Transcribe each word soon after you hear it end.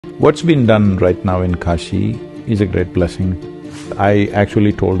What's been done right now in Kashi is a great blessing. I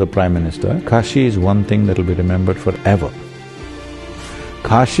actually told the Prime Minister, Kashi is one thing that'll be remembered forever.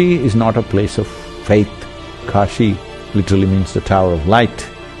 Kashi is not a place of faith. Kashi literally means the Tower of Light.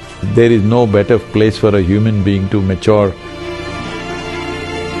 There is no better place for a human being to mature.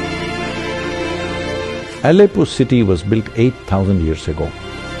 Aleppo city was built 8,000 years ago.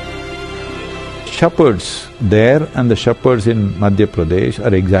 Shepherds there and the shepherds in Madhya Pradesh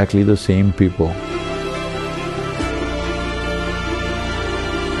are exactly the same people.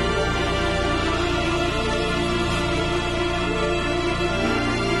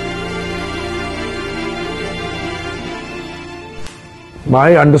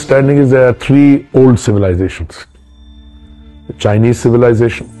 My understanding is there are three old civilizations. The Chinese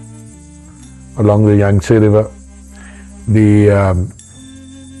civilization along the Yangtze River, the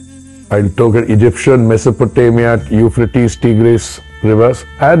Egyptian, Mesopotamia, Euphrates, Tigris rivers,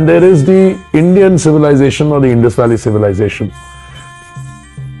 and there is the Indian civilization or the Indus Valley civilization.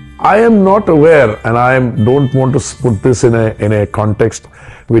 I am not aware, and don't want to put this in a context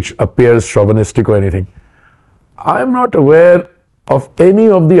which appears chauvinistic or anything. I am not aware of any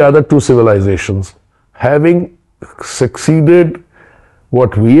of the other two civilizations having succeeded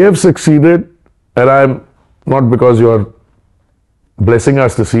what we have succeeded, and I'm not because you're blessing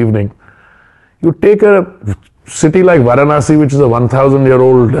us this evening. You take a city like Varanasi, which is a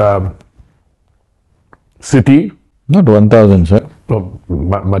 1,000-year-old city. Not 1,000, sir. No,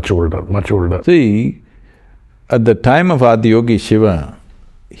 much older, much older. See, at the time of Adiyogi Shiva,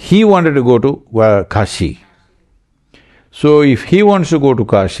 he wanted to go to Kashi. So if he wants to go to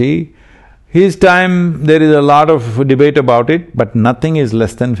Kashi, his time, there is a lot of debate about it, but nothing is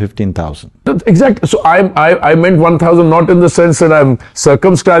less than 15,000. Exactly. So I meant 1,000 not in the sense that I'm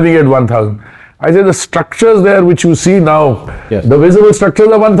circumscribing at 1,000. I said the structures there which you see now, yes, the visible structures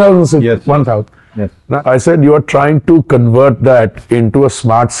are 1,000. Yes. 1,000. Yes. Now I said you are trying to convert that into a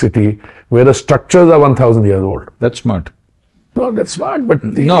smart city where the structures are 1,000 years old. That's smart. No, that's smart, but…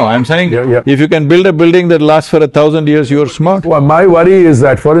 No, I'm saying, yeah. If you can build a building that lasts for 1,000 years, you're smart. Well, my worry is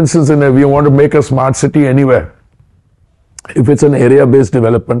that, for instance, if you want to make a smart city anywhere, if it's an area-based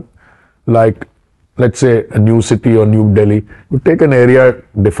development, like, let's say, a new city or New Delhi, you take an area,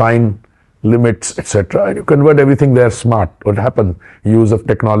 define limits, etc., and you convert everything there smart. What happens? Use of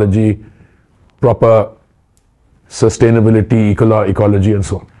technology, proper sustainability, ecology, and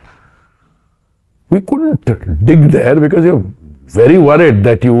so on. We couldn't dig there because you're very worried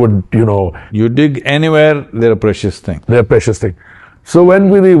that you would, You dig anywhere, they're a precious thing. They're a precious thing. So when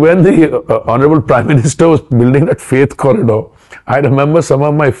the Honorable Prime Minister was building that faith corridor, I remember some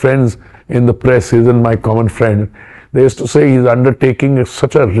of my friends in the press, he's and my common friend, they used to say he's undertaking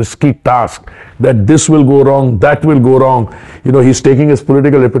such a risky task that this will go wrong, that will go wrong. He's taking his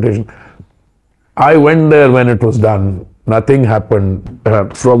political reputation. I went there when it was done. Nothing happened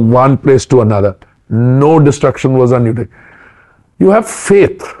from one place to another. No destruction was done. You have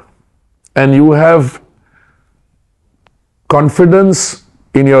faith and you have confidence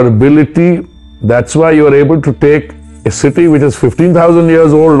in your ability. That's why you are able to take a city which is 15,000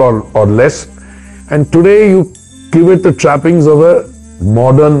 years old or less, and today you give it the trappings of a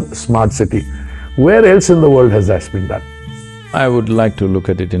modern smart city. Where else in the world has that been done? I would like to look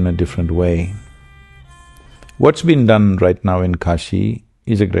at it in a different way. What's been done right now in Kashi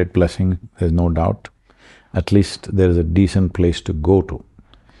is a great blessing, there's no doubt. At least there is a decent place to go to.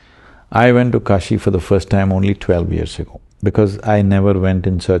 I went to Kashi for the first time only 12 years ago, because I never went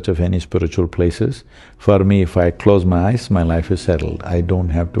in search of any spiritual places. For me, if I close my eyes, my life is settled. I don't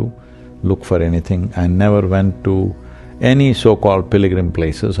have to look for anything. I never went to any so-called pilgrim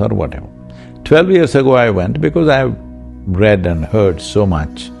places or whatever. 12 years ago I went because I've read and heard so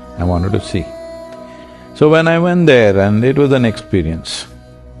much, I wanted to see. So when I went there, and it was an experience,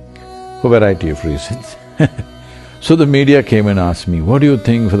 for a variety of reasons. So the media came and asked me, what do you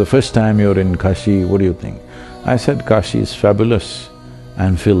think, for the first time you're in Kashi, what do you think? I said, Kashi is fabulous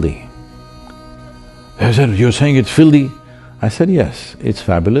and filthy. They said, you're saying it's filthy? I said, yes, it's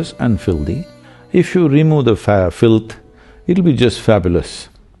fabulous and filthy. If you remove the filth, it'll be just fabulous.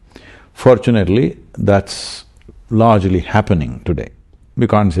 Fortunately, that's largely happening today. We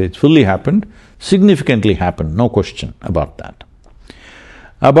can't say it's fully happened, significantly happened, no question about that.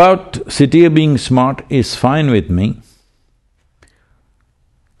 About city being smart is fine with me,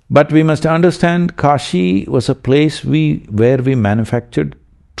 but we must understand Kashi was a place where we manufactured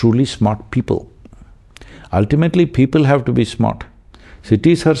truly smart people. Ultimately, people have to be smart.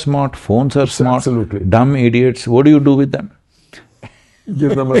 Cities are smart, phones are smart, absolutely. Dumb idiots, what do you do with them?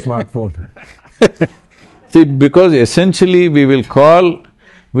 Give them a smartphone. See, because essentially we will call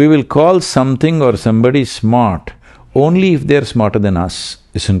We will call something or somebody smart only if they're smarter than us,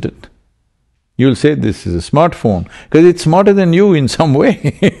 isn't it? You'll say this is a smartphone because it's smarter than you in some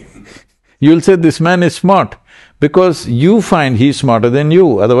way. You'll say this man is smart because you find he's smarter than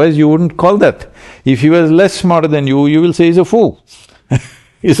you, otherwise you wouldn't call that. If he was less smarter than you will say he's a fool,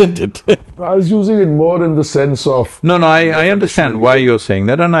 isn't it? I was using it more in the sense of… No, I understand why you're saying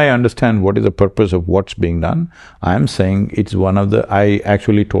that and I understand what is the purpose of what's being done. I'm saying it's one of the… I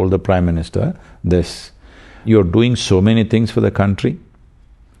actually told the Prime Minister this, you're doing so many things for the country,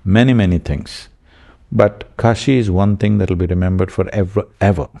 many things. But Kashi is one thing that'll be remembered forever.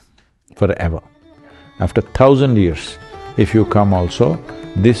 After 1,000 years, if you come also,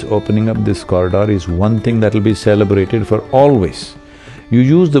 this opening up this corridor is one thing that'll be celebrated for always. You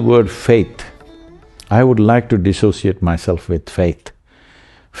use the word faith. I would like to dissociate myself with faith.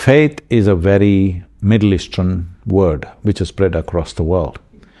 Faith is a very Middle Eastern word which is spread across the world.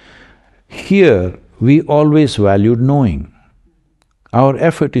 Here, we always valued knowing. Our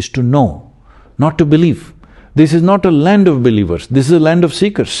effort is to know, not to believe. This is not a land of believers, this is a land of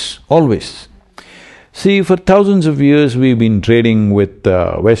seekers, always. See, for thousands of years we've been trading with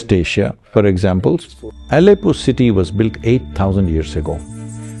West Asia, for example. Aleppo city was built 8,000 years ago.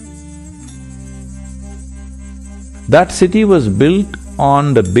 That city was built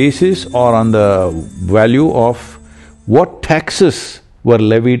on the basis or on the value of what taxes were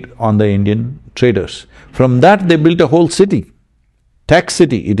levied on the Indian traders. From that they built a whole city. Tax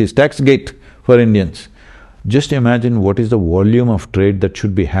city, it is tax gate for Indians. Just imagine what is the volume of trade that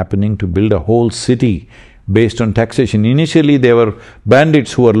should be happening to build a whole city based on taxation. Initially, they were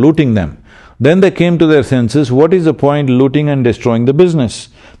bandits who were looting them. Then they came to their senses, what is the point looting and destroying the business?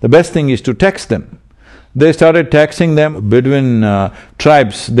 The best thing is to tax them. They started taxing them between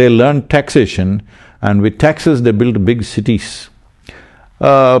tribes, they learned taxation and with taxes they built big cities.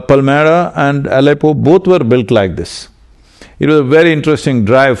 Palmyra and Aleppo both were built like this. It was a very interesting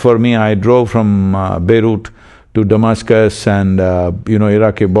drive for me. I drove from Beirut to Damascus and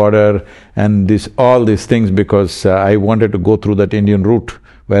Iraqi border and all these things because I wanted to go through that Indian route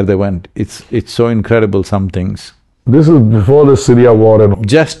where they went. It's so incredible, some things. This is before the Syria war and…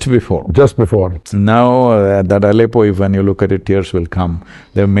 Just before. Just before. Now that Aleppo, if when you look at it, tears will come.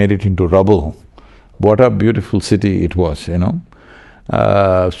 They've made it into rubble. What a beautiful city it was,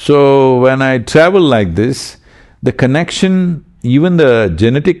 So when I travel like this, the connection, even the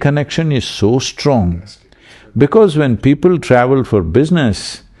genetic connection is so strong. Because when people travel for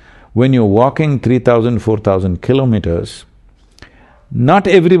business, when you're walking 3,000, 4,000 kilometers, not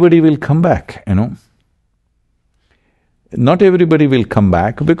everybody will come back, Not everybody will come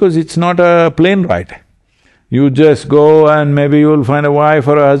back because it's not a plane ride. You just go and maybe you'll find a wife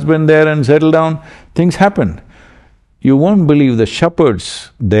or a husband there and settle down, things happen. You won't believe the shepherds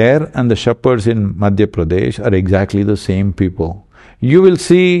there and the shepherds in Madhya Pradesh are exactly the same people. You will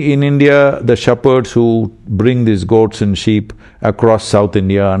see in India the shepherds who bring these goats and sheep across South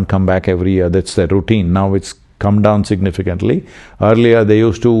India and come back every year, that's their routine. Now it's come down significantly. Earlier they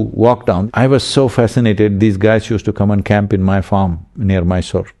used to walk down. I was so fascinated, these guys used to come and camp in my farm near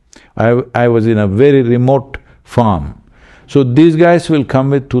Mysore. I was in a very remote farm. So these guys will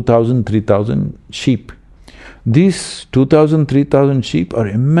come with 2,000, 3,000 sheep. These 2,000, 3,000 sheep are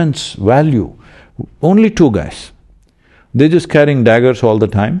immense value. Only two guys. They're just carrying daggers all the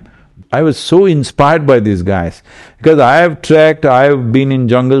time. I was so inspired by these guys because I have trekked, I have been in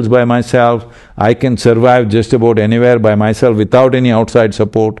jungles by myself, I can survive just about anywhere by myself without any outside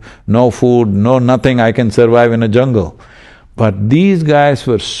support, no food, no nothing, I can survive in a jungle. But these guys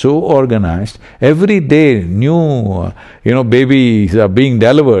were so organized, every day new, babies are being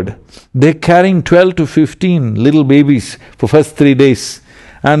delivered, they're carrying 12 to 15 little babies for first 3 days.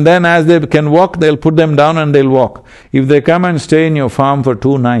 And then as they can walk, they'll put them down and they'll walk. If they come and stay in your farm for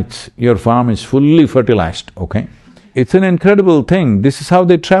 2 nights, your farm is fully fertilized, okay? It's an incredible thing, this is how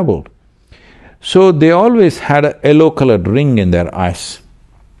they traveled. So they always had a yellow-colored ring in their eyes.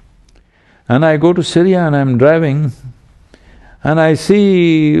 And I go to Syria and I'm driving, and I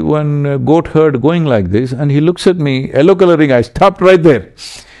see one goat herd going like this, and he looks at me, yellow-colored ring, I stopped right there.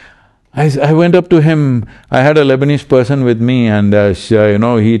 I went up to him, I had a Lebanese person with me and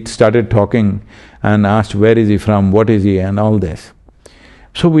he started talking and asked where is he from, what is he and all this.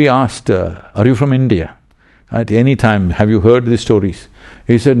 So we asked, are you from India? At any time, have you heard these stories?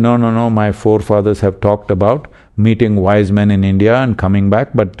 He said, no, my forefathers have talked about meeting wise men in India and coming back,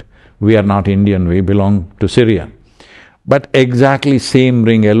 but we are not Indian, we belong to Syria. But exactly same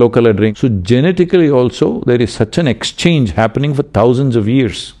ring, yellow-colored ring. So genetically also, there is such an exchange happening for thousands of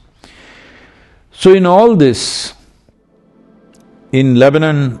years. So in all this, In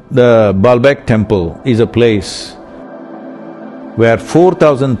Lebanon, the Baalbek temple is a place where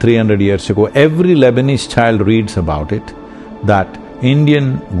 4,300 years ago, every Lebanese child reads about it, that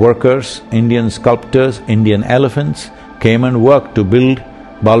Indian workers, Indian sculptors, Indian elephants came and worked to build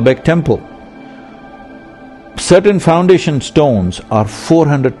Baalbek temple. Certain foundation stones are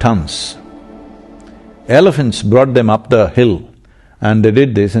 400 tons. Elephants brought them up the hill and they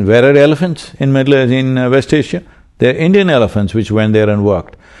did this. And where are elephants in West Asia? They're Indian elephants which went there and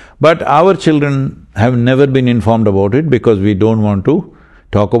worked. But our children have never been informed about it because we don't want to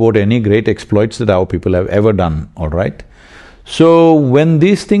talk about any great exploits that our people have ever done, all right? So, when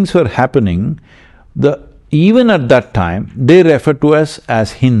these things were happening, even at that time, they referred to us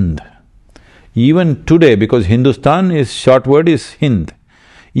as Hind. Even today, because Hindustan is… short word is Hind.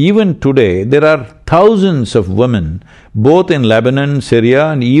 Even today, there are thousands of women, both in Lebanon, Syria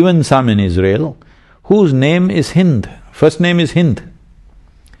and even some in Israel, whose name is Hind, first name is Hind.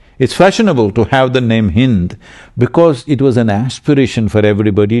 It's fashionable to have the name Hind because it was an aspiration for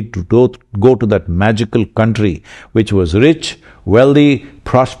everybody to go to that magical country which was rich, wealthy,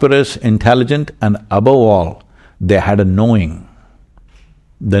 prosperous, intelligent, and above all, they had a knowing.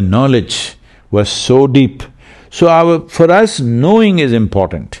 The knowledge was so deep. So for us, knowing is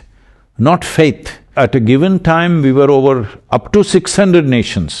important, not faith. At a given time, we were up to 600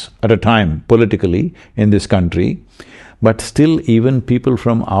 nations at a time politically in this country, but still even people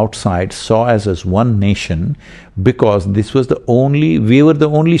from outside saw us as one nation because we were the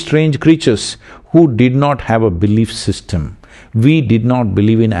only strange creatures who did not have a belief system. We did not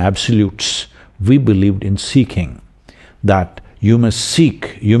believe in absolutes, we believed in seeking, that you must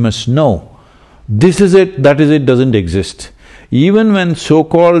seek, you must know. This is it, that is it doesn't exist. Even when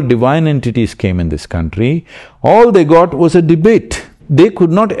so-called divine entities came in this country, all they got was a debate. They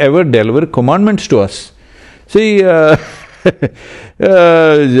could not ever deliver commandments to us. See,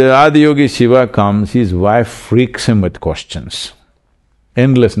 Adiyogi Shiva comes, his wife freaks him with questions,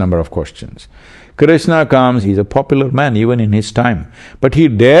 endless number of questions. Krishna comes, he's a popular man even in his time, but he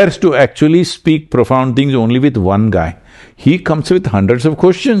dares to actually speak profound things only with one guy. He comes with hundreds of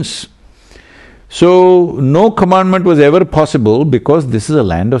questions. So, no commandment was ever possible because this is a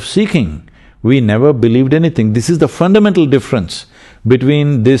land of seeking. We never believed anything. This is the fundamental difference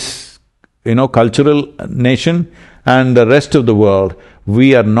between this, cultural nation and the rest of the world.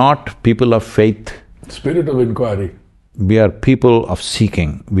 We are not people of faith. Spirit of inquiry. We are people of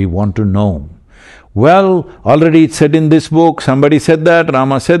seeking. We want to know. Well, already it's said in this book, somebody said that,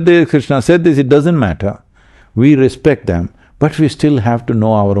 Rama said this, Krishna said this, it doesn't matter. We respect them, but we still have to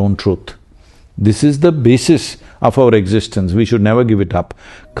know our own truth. This is the basis of our existence, we should never give it up.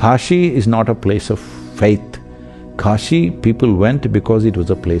 Kashi is not a place of faith. Kashi, people went because it was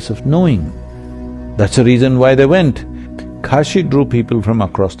a place of knowing. That's the reason why they went. Kashi drew people from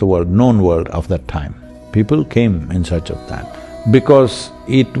across the world, known world of that time. People came in search of that because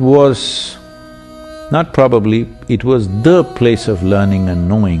it was… not probably, it was the place of learning and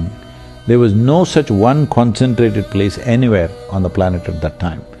knowing. There was no such one concentrated place anywhere on the planet at that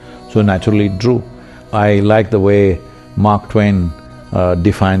time. So naturally it drew. I like the way Mark Twain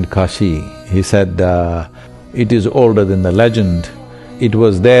defined Kashi. He said, it is older than the legend. It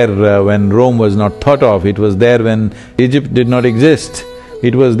was there when Rome was not thought of, it was there when Egypt did not exist.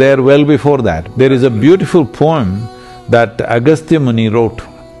 It was there well before that. There is a beautiful poem that Agastya Muni wrote.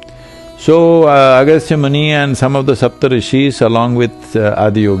 So, Agastya Muni and some of the Saptarishis along with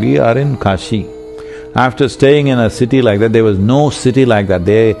Adiyogi are in Kashi. After staying in a city like that, there was no city like that.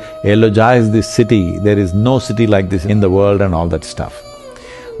 They eulogized this city, there is no city like this in the world and all that stuff.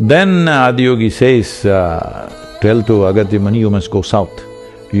 Then Adiyogi says, tell to Agastya Muni, you must go south,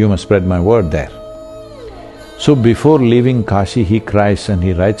 you must spread my word there. So before leaving Kashi, he cries and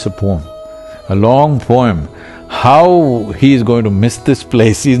he writes a poem, a long poem, how he is going to miss this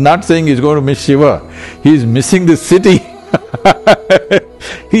place. He's not saying he's going to miss Shiva, he's missing this city.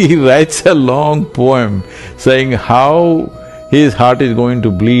 He writes a long poem saying how his heart is going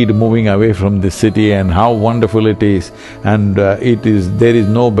to bleed moving away from this city and how wonderful it is, and there is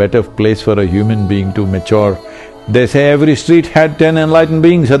no better place for a human being to mature. They say every street had 10 enlightened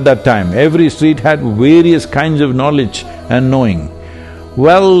beings at that time, every street had various kinds of knowledge and knowing.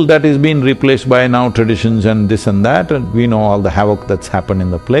 Well, that is been replaced by now traditions and this and that, and we know all the havoc that's happened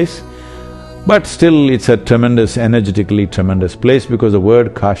in the place. But still, it's a tremendous, energetically tremendous place because the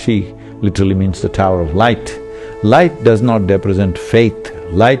word Kashi literally means the tower of light. Light does not represent faith,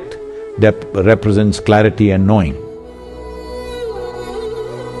 light represents clarity and knowing.